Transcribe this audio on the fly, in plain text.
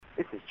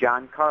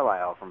John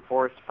Carlisle from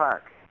Forest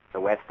Park, the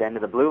west end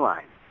of the Blue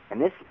Line. And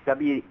this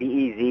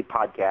WBEZ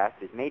podcast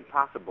is made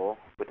possible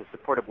with the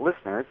support of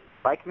listeners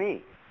like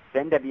me.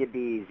 Send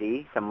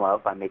WBEZ some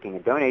love by making a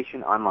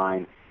donation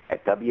online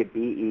at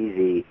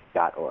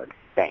WBEZ.org.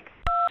 Thanks.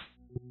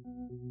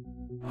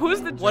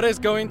 What is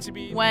going to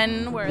be?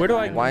 When? Where do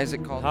I? Why is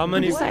it called? How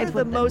many?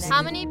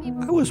 How many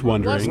people? I was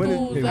wondering.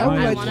 When How are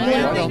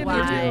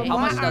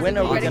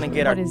we going to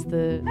get our... What is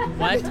the...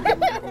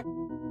 What?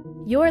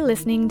 You're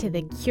listening to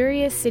the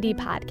Curious City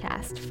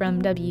podcast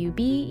from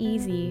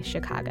WBEZ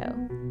Chicago.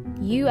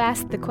 You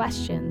ask the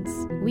questions,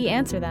 we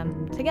answer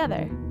them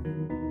together.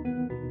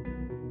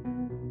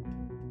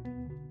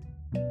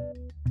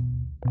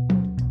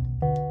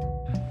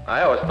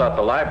 I always thought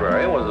the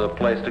library was a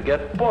place to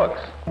get books.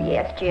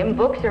 Yes, Jim,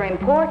 books are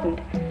important.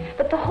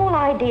 But the whole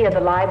idea of the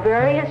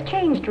library has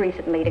changed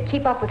recently to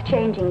keep up with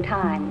changing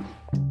times.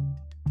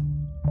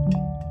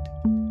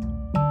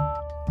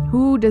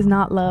 Who does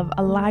not love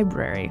a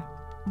library?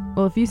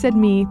 Well, if you said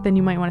me, then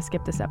you might want to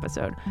skip this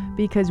episode,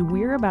 because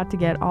we're about to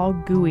get all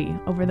gooey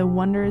over the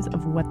wonders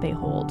of what they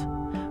hold.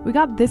 We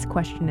got this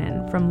question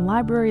in from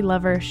library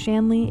lover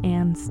Shanley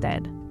Ann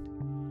Stead.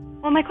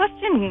 Well, my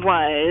question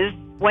was,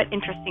 what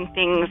interesting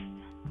things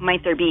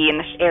might there be in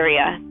this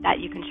area that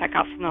you can check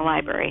out from the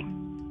library?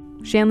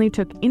 Shanley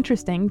took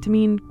interesting to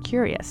mean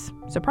curious,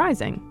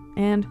 surprising,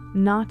 and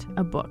not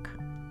a book.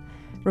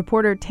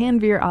 Reporter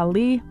Tanveer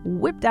Ali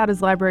whipped out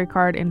his library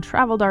card and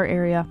traveled our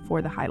area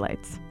for the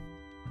highlights.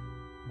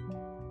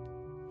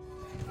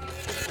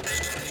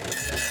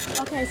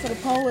 Okay, so the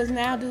poll is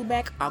now due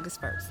back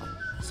August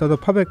 1st. So the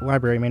public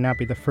library may not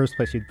be the first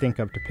place you'd think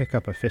of to pick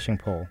up a fishing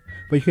pole,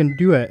 but you can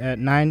do it at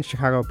 9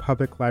 Chicago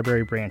public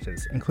library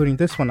branches, including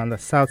this one on the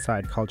south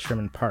side called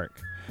Sherman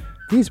Park.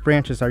 These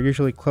branches are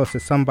usually close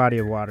to some body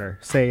of water,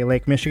 say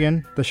Lake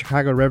Michigan, the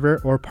Chicago River,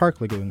 or park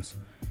lagoons.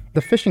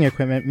 The fishing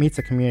equipment meets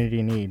a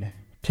community need.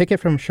 Take it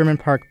from Sherman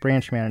Park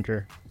branch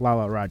manager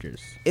Lala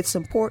Rogers. It's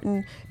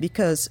important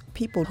because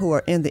people who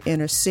are in the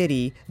inner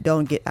city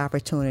don't get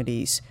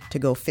opportunities to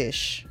go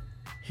fish.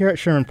 Here at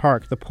Sherman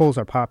Park, the poles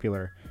are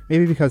popular,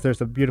 maybe because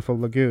there's a beautiful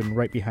lagoon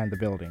right behind the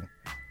building.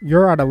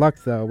 You're out of luck,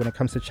 though, when it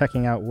comes to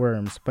checking out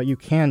worms, but you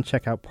can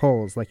check out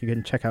poles like you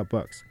can check out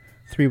books,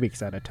 3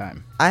 weeks at a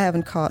time. I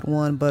haven't caught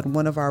one, but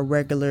one of our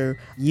regular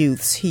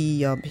youths,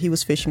 he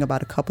was fishing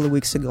about a couple of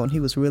weeks ago, and he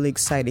was really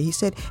excited. He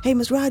said, "Hey,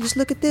 Ms. Rogers,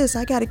 look at this.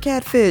 I got a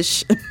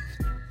catfish."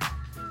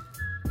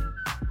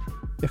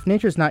 If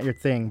nature's not your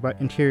thing, but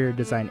interior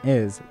design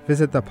is,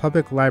 visit the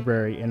public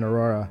library in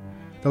Aurora.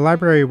 The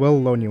library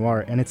will loan you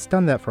art, and it's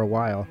done that for a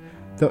while,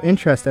 though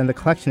interest in the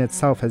collection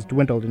itself has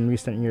dwindled in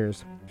recent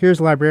years.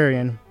 Here's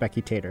librarian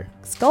Becky Tater.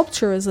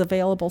 Sculpture is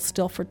available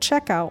still for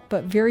checkout,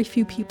 but very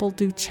few people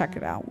do check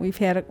it out. We've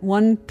had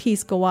one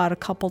piece go out a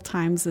couple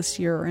times this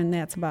year, and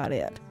that's about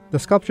it. The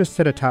sculptures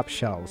sit atop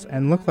shelves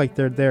and look like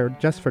they're there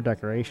just for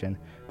decoration,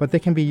 but they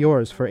can be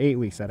yours for 8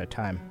 weeks at a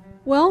time.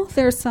 Well,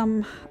 there's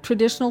some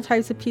traditional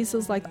types of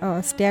pieces, like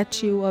a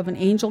statue of an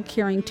angel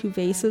carrying 2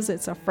 vases.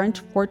 It's a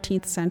French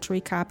 14th century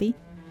copy.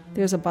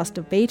 There's a bust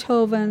of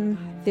Beethoven.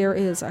 There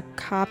is a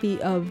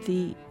copy of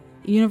the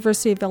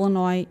University of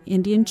Illinois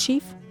Indian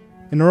chief.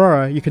 In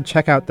Aurora, you can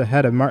check out the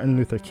head of Martin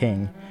Luther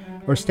King,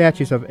 or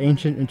statues of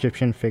ancient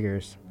Egyptian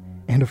figures.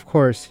 And of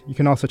course, you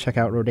can also check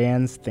out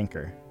Rodin's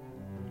Thinker.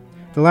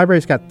 The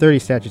library's got 30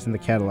 statues in the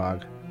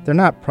catalog. They're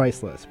not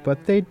priceless,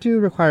 but they do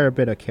require a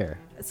bit of care.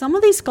 Some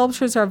of these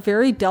sculptures are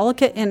very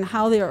delicate in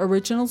how their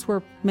originals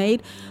were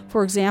made.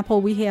 For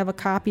example, we have a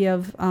copy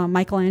of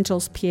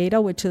Michelangelo's Pieta,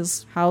 which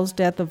is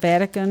housed at the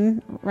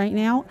Vatican right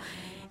now.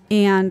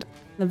 And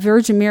the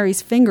Virgin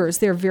Mary's fingers,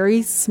 they're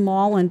very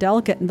small and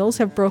delicate, and those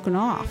have broken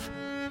off.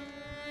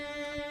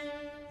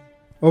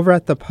 Over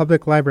at the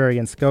public library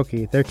in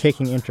Skokie, they're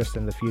taking interest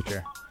in the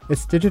future.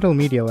 Its digital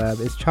media lab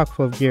is chock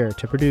full of gear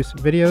to produce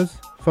videos,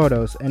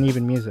 photos, and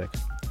even music.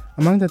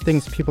 Among the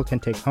things people can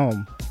take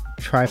home,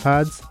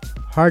 tripods,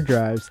 hard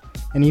drives,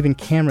 and even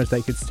cameras that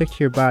you could stick to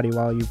your body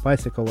while you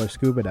bicycle or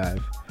scuba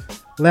dive.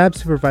 Lab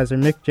supervisor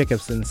Mick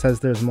Jacobson says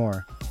there's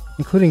more,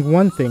 including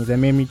one thing that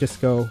made me just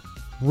go,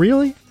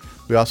 really?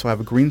 We also have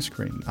a green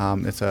screen.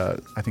 It's a,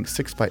 I think,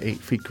 6 by 8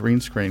 feet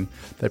green screen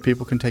that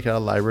people can take out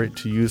of the library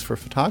to use for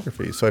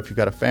photography. So if you've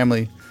got a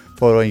family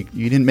photo,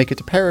 you didn't make it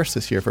to Paris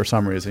this year for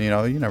some reason, you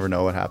never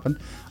know what happened.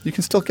 You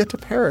can still get to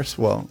Paris.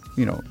 Well,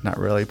 not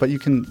really, but you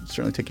can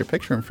certainly take your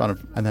picture in front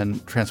of and then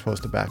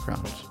transpose the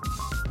backgrounds.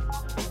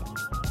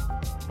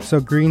 So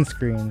green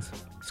screens,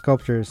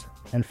 sculptures,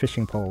 and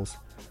fishing poles.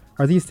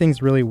 Are these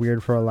things really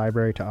weird for a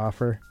library to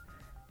offer?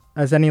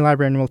 As any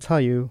librarian will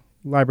tell you,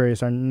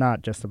 libraries are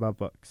not just about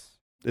books.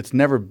 It's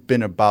never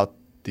been about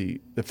the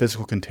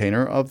physical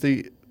container of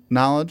the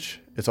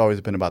knowledge. It's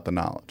always been about the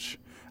knowledge.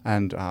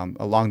 And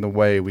along the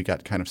way, we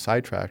got kind of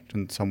sidetracked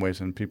in some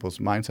ways in people's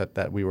mindset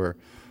that we were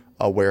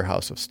a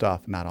warehouse of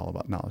stuff, not all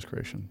about knowledge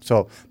creation.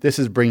 So this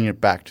is bringing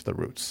it back to the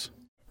roots.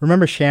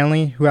 Remember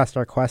Shanley, who asked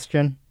our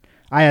question?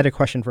 I had a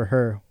question for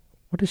her.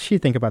 What does she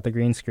think about the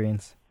green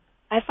screens?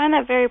 I find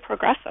that very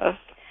progressive.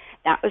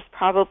 that was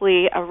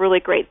probably a really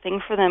great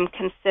thing for them,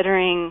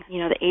 considering,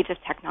 the age of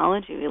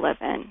technology we live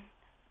in.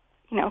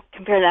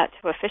 Compare that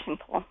to a fishing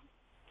pole.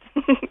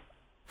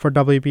 For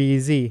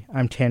WBEZ,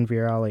 I'm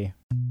Tanvir Ali.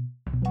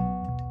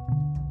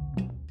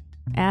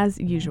 As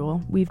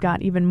usual, we've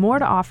got even more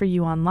to offer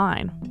you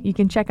online. You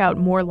can check out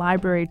more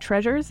library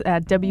treasures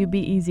at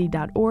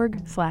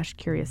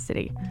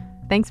wbez.org/CuriousCity.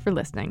 Thanks for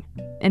listening.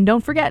 And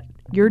don't forget,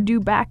 you're due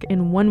back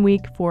in 1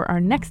 week for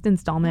our next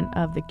installment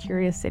of the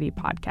Curious City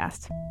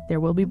podcast. There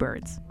will be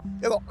birds.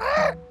 They go,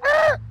 ah,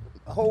 ah.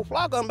 A whole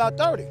flock of them, about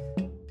 30.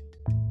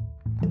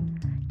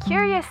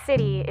 Curious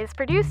City is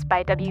produced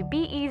by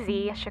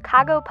WBEZ,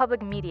 Chicago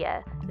Public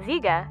Media,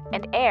 Ziga,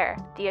 and AIR,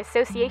 the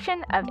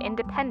Association of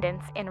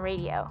Independents in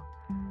Radio.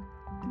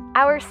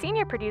 Our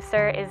senior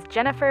producer is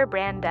Jennifer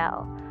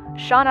Brandel.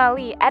 Sean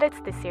Ali edits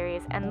the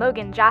series, and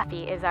Logan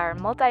Jaffe is our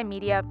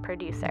multimedia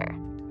producer.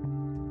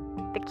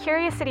 The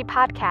Curious City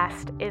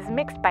podcast is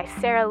mixed by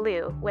Sarah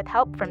Liu with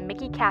help from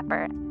Mickey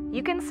Capper.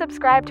 You can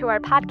subscribe to our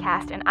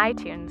podcast in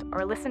iTunes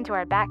or listen to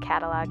our back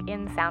catalog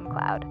in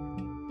SoundCloud.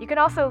 You can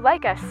also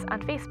like us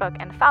on Facebook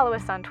and follow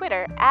us on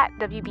Twitter at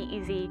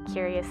WBEZ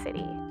Curious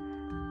City.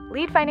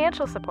 Lead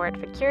financial support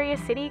for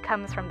Curious City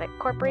comes from the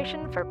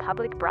Corporation for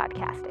Public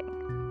Broadcasting.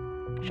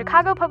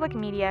 Chicago Public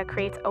Media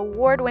creates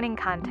award-winning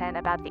content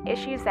about the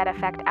issues that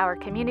affect our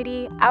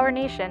community, our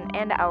nation,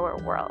 and our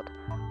world.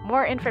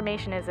 More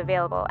information is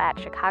available at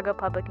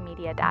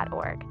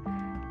chicagopublicmedia.org.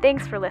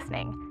 Thanks for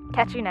listening.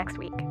 Catch you next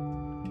week.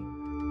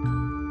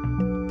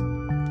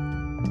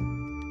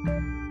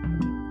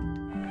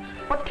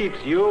 What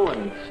keeps you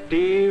and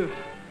Steve,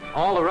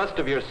 all the rest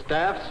of your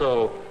staff,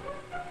 so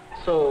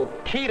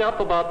keyed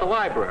up about the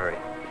library?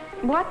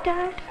 What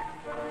does?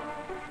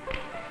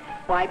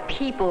 Why,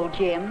 people,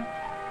 Jim.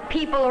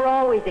 People are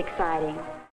always exciting.